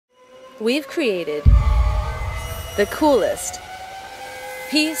We've created the coolest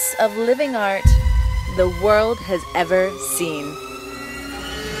piece of living art the world has ever seen.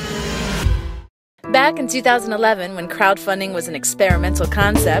 Back in 2011, when crowdfunding was an experimental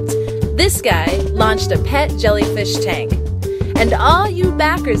concept, this guy launched a pet jellyfish tank. And all you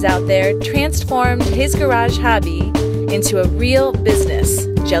backers out there transformed his garage hobby into a real business,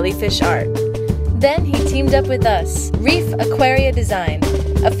 jellyfish art. Then he teamed up with us, Reef Aquaria Design,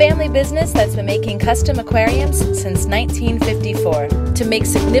 a family business that's been making custom aquariums since 1954, to make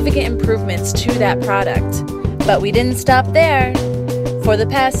significant improvements to that product. But we didn't stop there. For the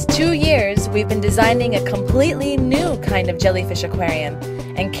past 2 years, we've been designing a completely new kind of jellyfish aquarium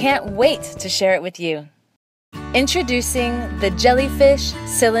and can't wait to share it with you. Introducing the Jellyfish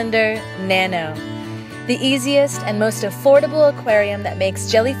Cylinder Nano, the easiest and most affordable aquarium that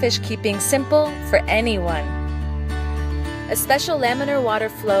makes jellyfish keeping simple for anyone. A special laminar water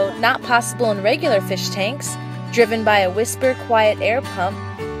flow not possible in regular fish tanks, driven by a whisper quiet air pump,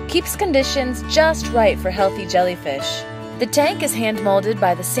 keeps conditions just right for healthy jellyfish. The tank is hand-molded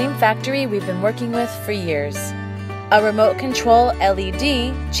by the same factory we've been working with for years. A remote control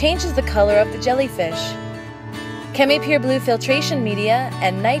LED changes the color of the jellyfish. ChemiPure Blue filtration media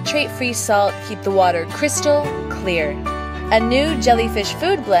and nitrate-free salt keep the water crystal clear. A new jellyfish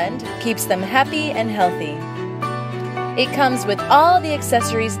food blend keeps them happy and healthy. It comes with all the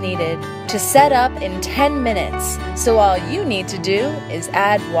accessories needed to set up in 10 minutes, so all you need to do is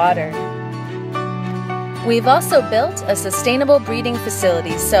add water. We've also built a sustainable breeding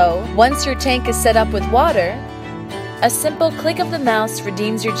facility, so once your tank is set up with water, a simple click of the mouse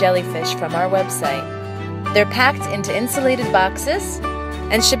redeems your jellyfish from our website. They're packed into insulated boxes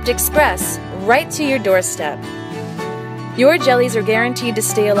and shipped express right to your doorstep. Your jellies are guaranteed to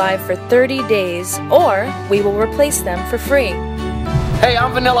stay alive for 30 days, or we will replace them for free. Hey,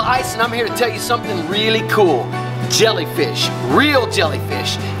 I'm Vanilla Ice, and I'm here to tell you something really cool. Jellyfish, real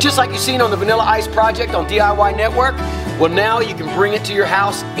jellyfish, just like you've seen on the Vanilla Ice project on DIY Network. Well, now you can bring it to your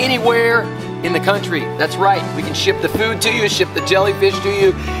house anywhere in the country. That's right, we can ship the food to you, ship the jellyfish to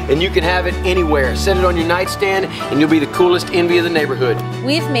you, and you can have it anywhere. Set it on your nightstand, and you'll be the coolest envy of the neighborhood.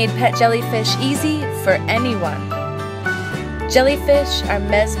 We've made pet jellyfish easy for anyone. Jellyfish are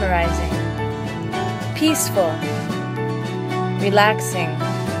mesmerizing, peaceful, relaxing,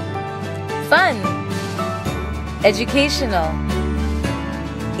 fun, educational,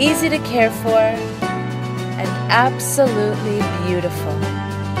 easy to care for, and absolutely beautiful.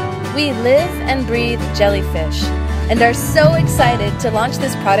 We live and breathe jellyfish and are so excited to launch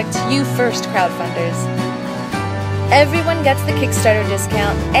this product to you first, crowdfunders. Everyone gets the Kickstarter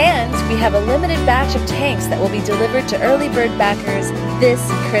discount, and we have a limited batch of tanks that will be delivered to early bird backers this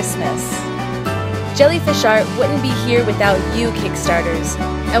Christmas. Jellyfish art wouldn't be here without you, Kickstarters,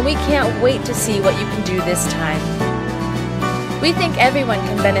 and we can't wait to see what you can do this time. We think everyone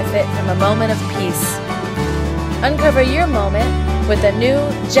can benefit from a moment of peace. Uncover your moment with a new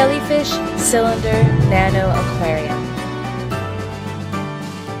Jellyfish Cylinder Nano Aquarium.